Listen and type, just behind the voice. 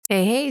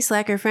Hey,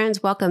 Slacker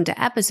friends. Welcome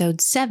to episode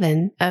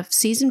 7 of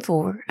season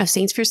 4 of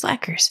Saints for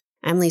Slackers.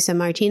 I'm Lisa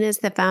Martinez,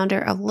 the founder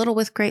of Little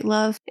with Great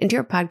Love and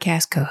your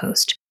podcast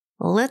co-host.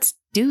 Let's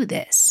do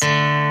this. Don't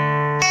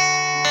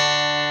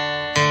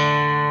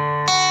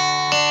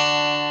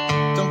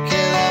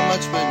care that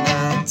much, but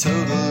not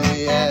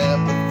totally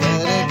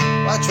apathetic.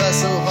 Why try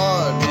so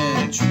hard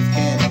when truth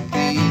can't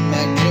be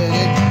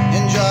magnetic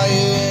and draw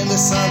you into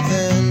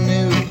something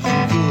new,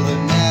 cool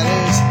that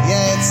matters?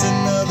 Yeah, it's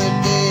another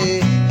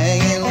day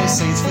hanging with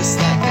Saints for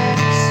Slackers.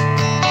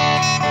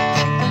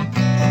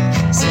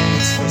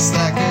 Saints for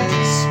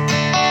Slackers.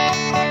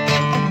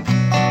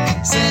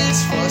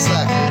 Saints for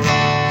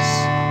Slackers.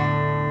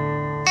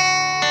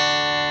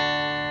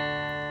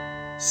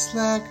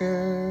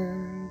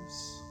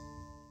 Slackers.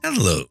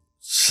 Hello,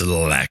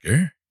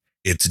 Slacker.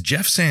 It's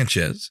Jeff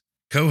Sanchez,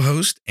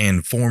 co-host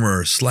and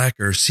former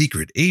Slacker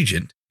secret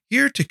agent,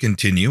 here to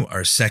continue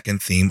our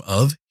second theme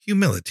of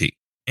humility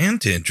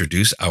and to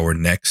introduce our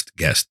next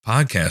guest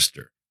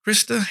podcaster,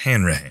 Krista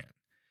Hanrahan.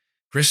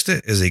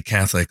 Krista is a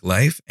Catholic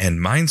life and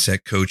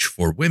mindset coach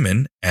for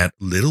women at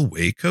Little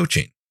Way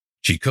Coaching.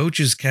 She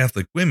coaches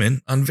Catholic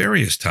women on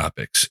various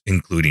topics,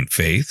 including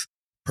faith,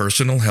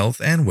 personal health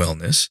and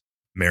wellness,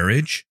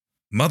 marriage,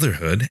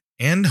 motherhood,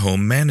 and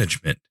home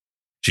management.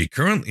 She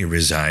currently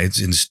resides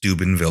in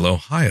Steubenville,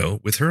 Ohio,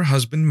 with her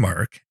husband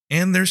Mark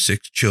and their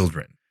 6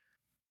 children.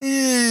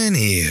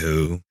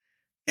 Anywho,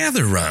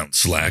 gather round,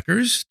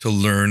 Slackers, to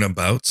learn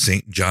about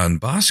St. John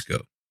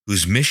Bosco,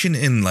 whose mission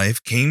in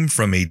life came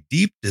from a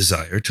deep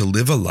desire to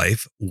live a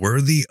life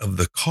worthy of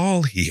the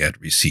call he had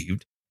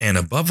received, and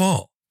above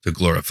all, to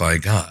glorify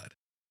God.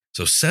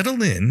 So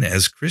settle in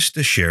as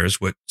Krista shares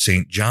what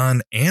St.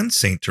 John and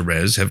St.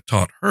 Therese have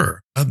taught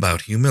her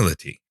about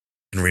humility.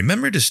 And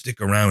remember to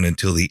stick around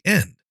until the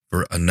end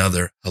for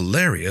another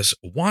hilarious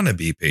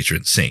wannabe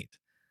patron saint.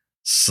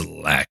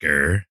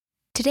 Slacker.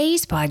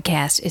 Today's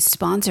podcast is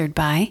sponsored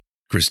by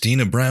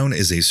Christina Brown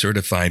is a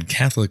certified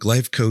Catholic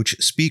life coach,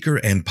 speaker,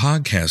 and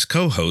podcast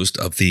co-host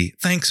of the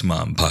Thanks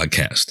Mom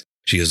podcast.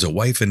 She is a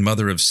wife and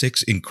mother of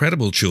 6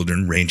 incredible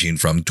children ranging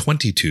from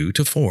 22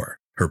 to 4.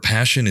 Her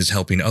passion is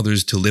helping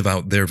others to live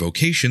out their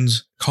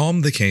vocations,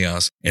 calm the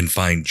chaos, and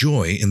find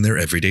joy in their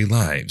everyday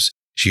lives.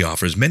 She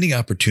offers many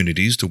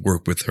opportunities to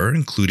work with her,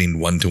 including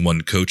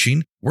one-to-one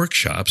coaching,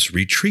 workshops,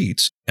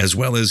 retreats, as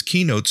well as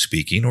keynote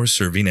speaking or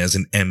serving as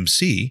an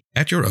MC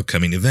at your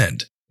upcoming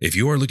event. If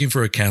you are looking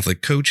for a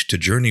Catholic coach to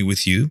journey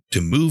with you to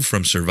move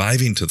from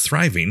surviving to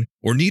thriving,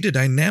 or need a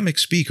dynamic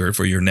speaker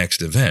for your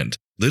next event,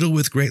 Little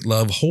with Great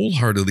Love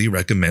wholeheartedly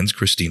recommends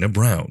Christina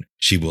Brown.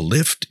 She will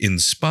lift,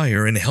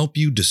 inspire, and help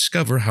you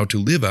discover how to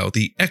live out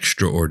the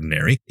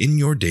extraordinary in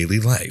your daily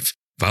life.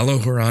 Follow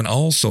her on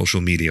all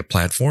social media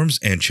platforms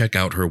and check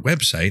out her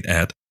website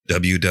at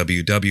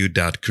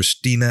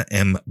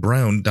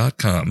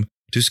www.christinambrown.com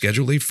to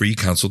schedule a free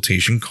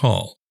consultation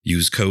call.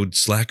 Use code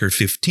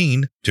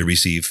SLACKER15 to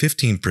receive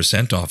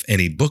 15% off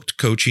any booked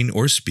coaching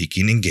or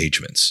speaking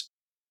engagements.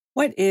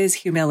 What is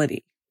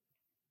humility?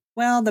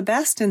 Well, the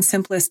best and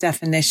simplest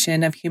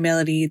definition of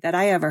humility that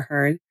I ever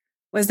heard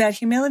was that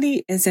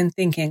humility is in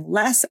thinking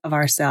less of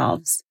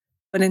ourselves,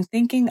 but in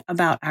thinking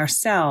about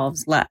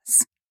ourselves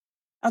less.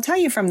 I'll tell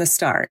you from the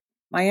start,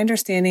 my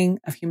understanding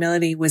of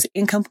humility was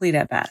incomplete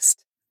at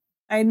best.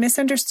 I had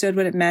misunderstood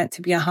what it meant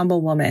to be a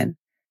humble woman,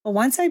 but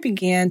once I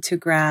began to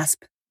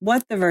grasp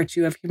what the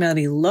virtue of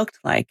humility looked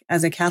like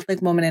as a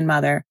Catholic woman and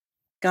mother,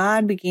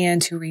 God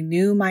began to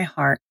renew my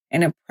heart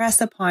and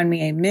impress upon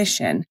me a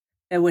mission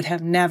that would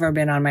have never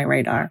been on my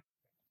radar.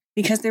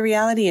 Because the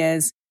reality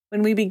is,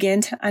 when we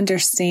begin to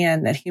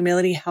understand that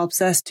humility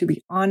helps us to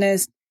be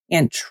honest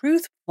and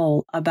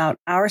truthful about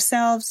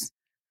ourselves,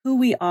 who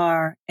we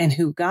are, and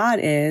who God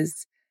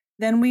is,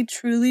 then we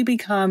truly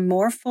become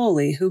more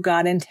fully who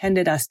God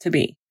intended us to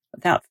be,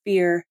 without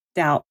fear,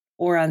 doubt,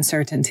 or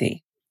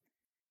uncertainty.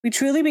 We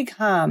truly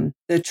become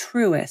the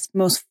truest,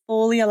 most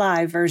fully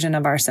alive version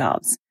of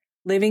ourselves,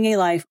 living a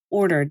life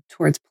ordered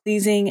towards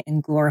pleasing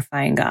and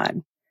glorifying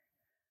God.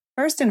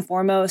 First and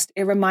foremost,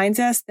 it reminds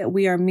us that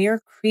we are mere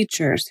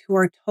creatures who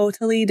are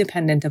totally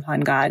dependent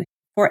upon God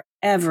for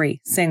every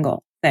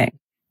single thing.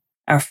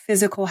 Our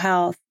physical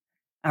health,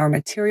 our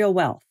material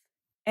wealth,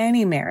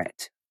 any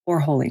merit or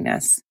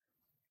holiness.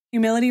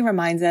 Humility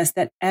reminds us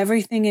that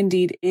everything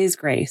indeed is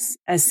grace,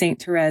 as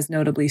St. Therese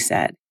notably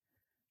said.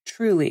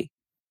 Truly,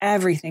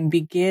 everything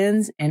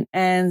begins and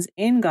ends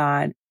in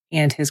God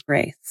and His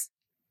grace.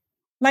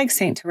 Like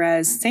St.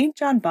 Therese, St.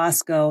 John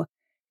Bosco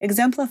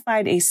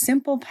exemplified a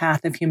simple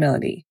path of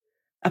humility,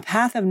 a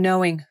path of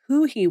knowing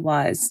who he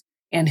was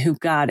and who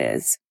God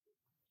is.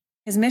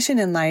 His mission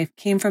in life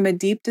came from a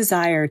deep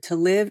desire to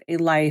live a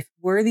life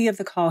worthy of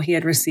the call he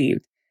had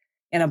received,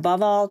 and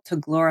above all, to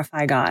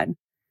glorify God.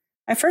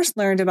 I first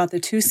learned about the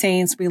 2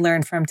 saints we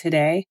learned from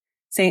today,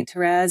 St.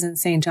 Therese and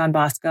St. John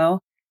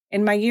Bosco,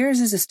 in my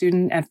years as a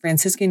student at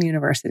Franciscan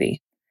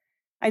University.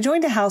 I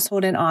joined a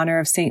household in honor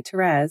of St.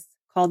 Therese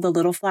called the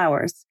Little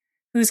Flowers,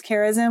 whose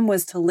charism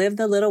was to live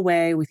the little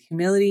way with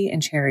humility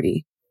and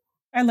charity.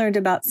 I learned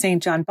about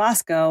St. John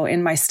Bosco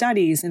in my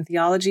studies in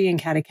theology and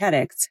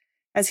catechetics,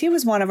 as he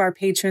was one of our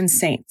patron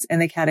saints in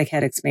the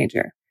catechetics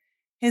major.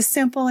 His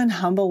simple and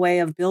humble way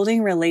of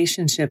building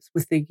relationships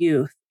with the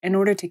youth in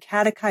order to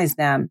catechize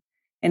them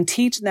and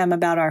teach them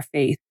about our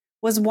faith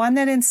was one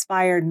that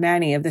inspired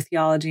many of the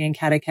theology and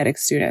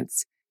catechetics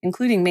students,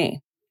 including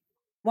me.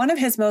 One of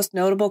his most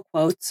notable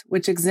quotes,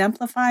 which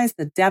exemplifies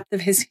the depth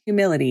of his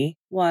humility,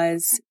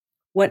 was,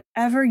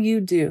 "Whatever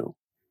you do,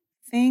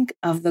 think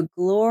of the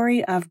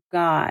glory of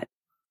God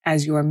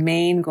as your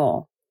main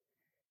goal."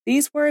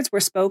 These words were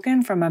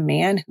spoken from a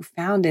man who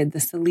founded the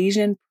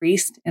Salesian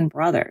Priest and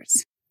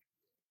Brothers.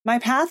 My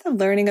path of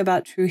learning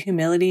about true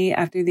humility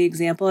after the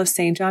example of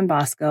St. John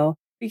Bosco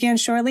began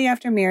shortly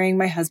after marrying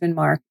my husband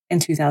Mark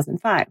in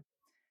 2005.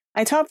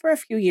 I taught for a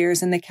few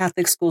years in the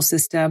Catholic school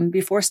system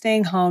before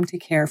staying home to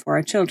care for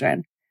our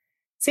children.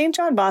 St.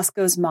 John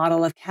Bosco's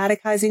model of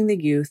catechizing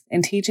the youth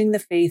and teaching the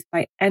faith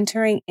by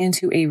entering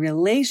into a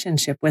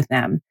relationship with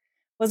them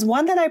was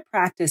one that I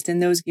practiced in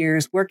those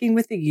years working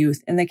with the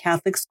youth in the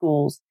Catholic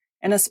schools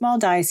in a small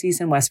diocese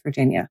in West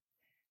Virginia.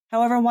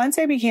 However, once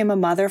I became a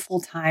mother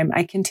full-time,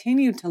 I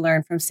continued to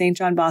learn from St.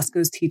 John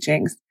Bosco's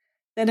teachings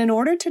that in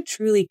order to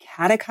truly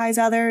catechize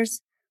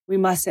others, we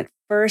must at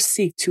first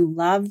seek to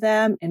love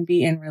them and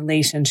be in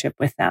relationship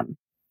with them.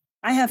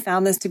 I have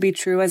found this to be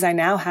true as I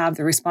now have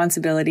the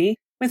responsibility,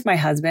 with my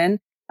husband,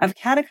 of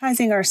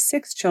catechizing our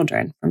 6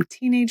 children from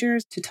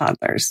teenagers to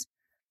toddlers.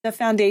 The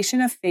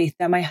foundation of faith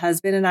that my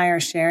husband and I are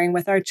sharing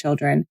with our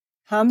children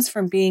comes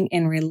from being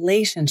in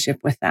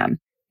relationship with them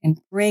and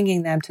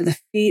bringing them to the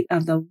feet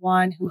of the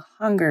one who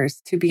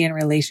hungers to be in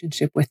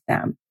relationship with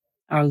them,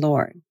 our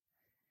Lord.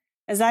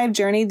 As I have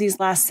journeyed these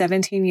last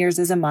 17 years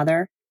as a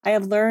mother, I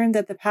have learned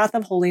that the path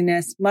of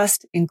holiness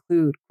must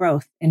include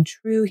growth in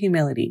true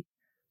humility,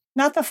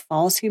 not the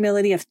false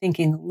humility of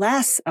thinking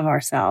less of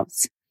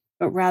ourselves,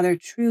 but rather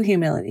true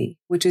humility,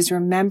 which is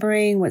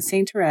remembering what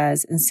St.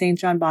 Therese and St.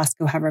 John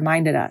Bosco have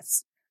reminded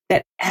us,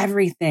 that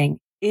everything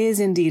is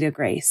indeed a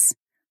grace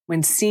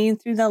when seen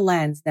through the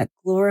lens that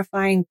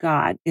glorifying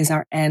God is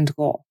our end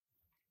goal.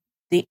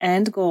 The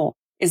end goal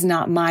is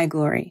not my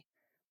glory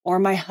or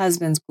my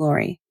husband's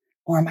glory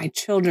or my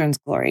children's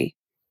glory,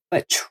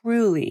 but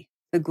truly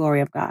the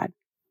glory of God.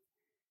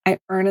 I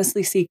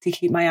earnestly seek to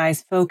keep my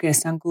eyes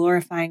focused on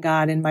glorifying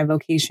God in my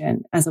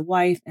vocation as a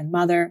wife and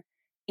mother,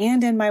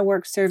 and in my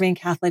work serving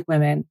Catholic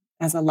women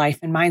as a life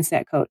and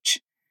mindset coach.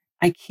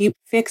 I keep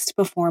fixed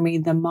before me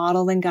the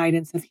model and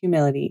guidance of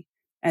humility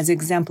as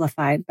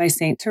exemplified by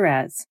St.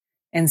 Therese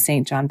and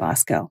St. John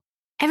Bosco.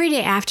 Every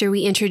day after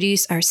we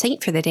introduce our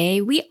saint for the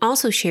day, we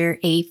also share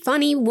a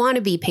funny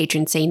wannabe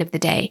patron saint of the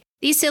day.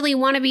 These silly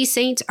wannabe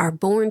saints are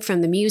born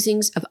from the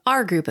musings of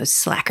our group of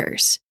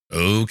slackers.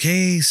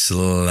 Okay,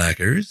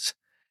 slackers.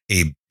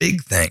 A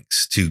big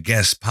thanks to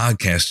guest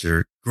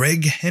podcaster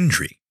Greg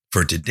Hendry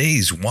for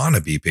today's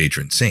wannabe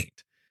patron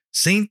saint,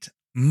 Saint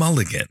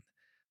Mulligan,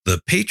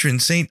 the patron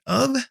saint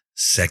of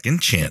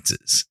second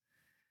chances.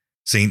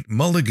 Saint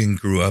Mulligan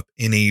grew up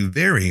in a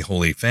very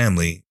holy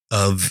family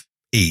of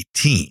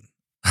 18,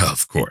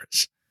 of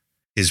course.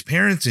 His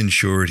parents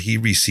ensured he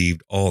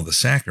received all the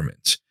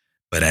sacraments,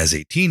 but as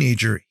a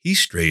teenager, he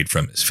strayed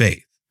from his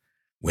faith.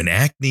 When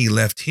acne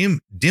left him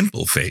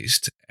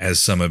dimple-faced,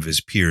 as some of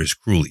his peers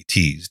cruelly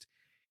teased,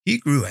 he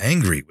grew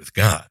angry with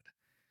God.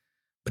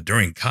 But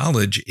during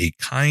college, a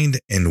kind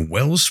and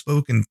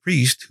well-spoken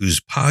priest whose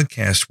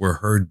podcasts were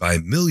heard by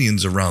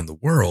millions around the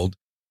world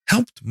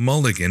helped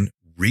Mulligan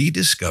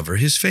rediscover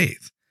his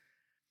faith.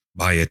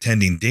 By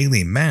attending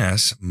daily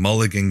mass,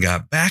 Mulligan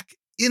got back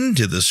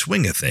into the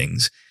swing of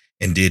things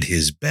and did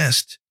his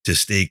best to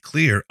stay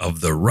clear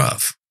of the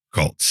rough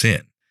called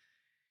sin.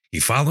 He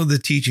followed the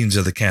teachings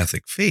of the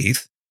Catholic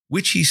faith,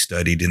 which he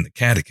studied in the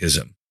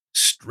Catechism,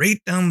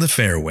 straight down the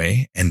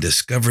fairway and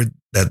discovered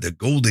that the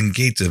golden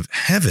gates of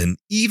heaven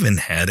even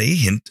had a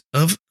hint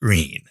of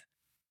green.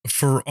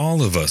 For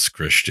all of us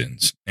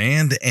Christians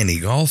and any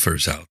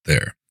golfers out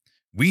there,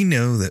 we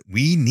know that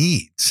we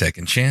need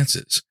second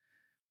chances,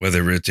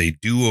 whether it's a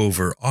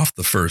do-over off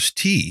the first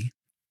tee,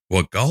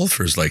 what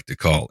golfers like to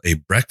call a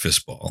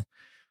breakfast ball,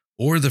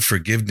 or the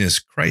forgiveness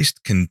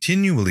Christ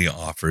continually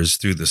offers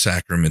through the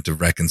sacrament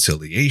of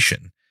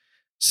reconciliation.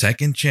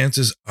 Second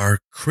chances are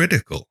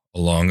critical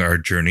along our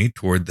journey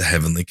toward the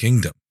heavenly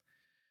kingdom.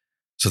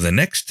 So the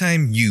next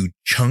time you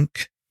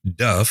chunk,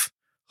 duff,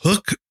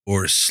 hook,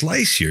 or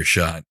slice your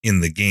shot in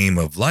the game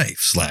of life,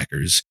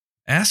 slackers,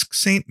 ask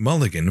St.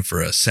 Mulligan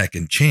for a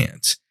second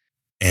chance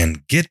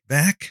and get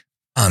back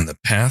on the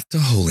path to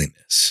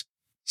holiness,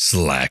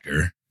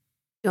 slacker.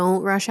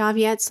 Don't rush off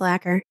yet,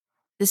 slacker.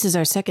 This is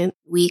our second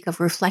week of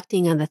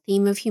reflecting on the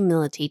theme of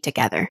humility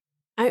together.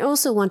 I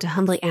also want to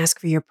humbly ask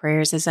for your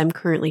prayers as I'm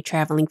currently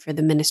traveling for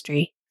the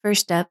ministry.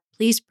 First up,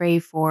 please pray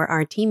for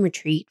our team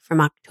retreat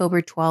from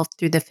October 12th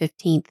through the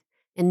 15th,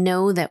 and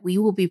know that we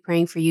will be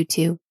praying for you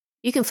too.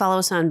 You can follow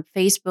us on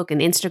Facebook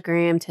and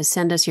Instagram to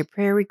send us your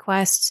prayer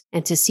requests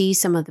and to see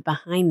some of the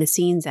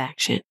behind-the-scenes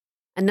action.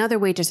 Another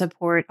way to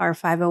support our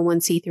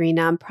 501c3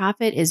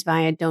 nonprofit is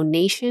via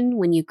donation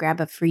when you grab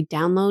a free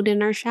download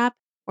in our shop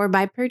or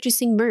by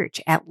purchasing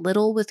merch at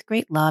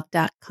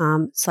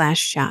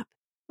littlewithgreatlove.com/shop.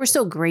 We're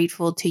so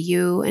grateful to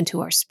you and to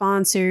our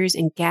sponsors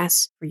and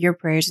guests for your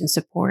prayers and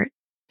support.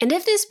 And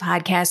if this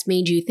podcast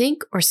made you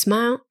think or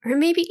smile or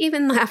maybe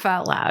even laugh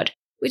out loud,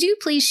 would you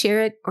please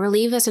share it or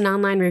leave us an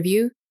online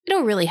review?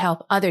 It'll really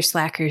help other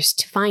slackers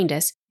to find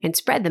us and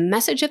spread the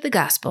message of the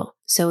gospel.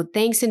 So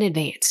thanks in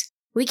advance.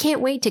 We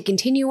can't wait to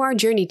continue our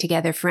journey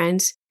together,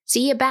 friends.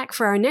 See you back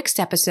for our next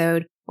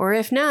episode, or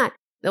if not,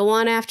 the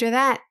one after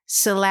that,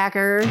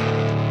 slacker.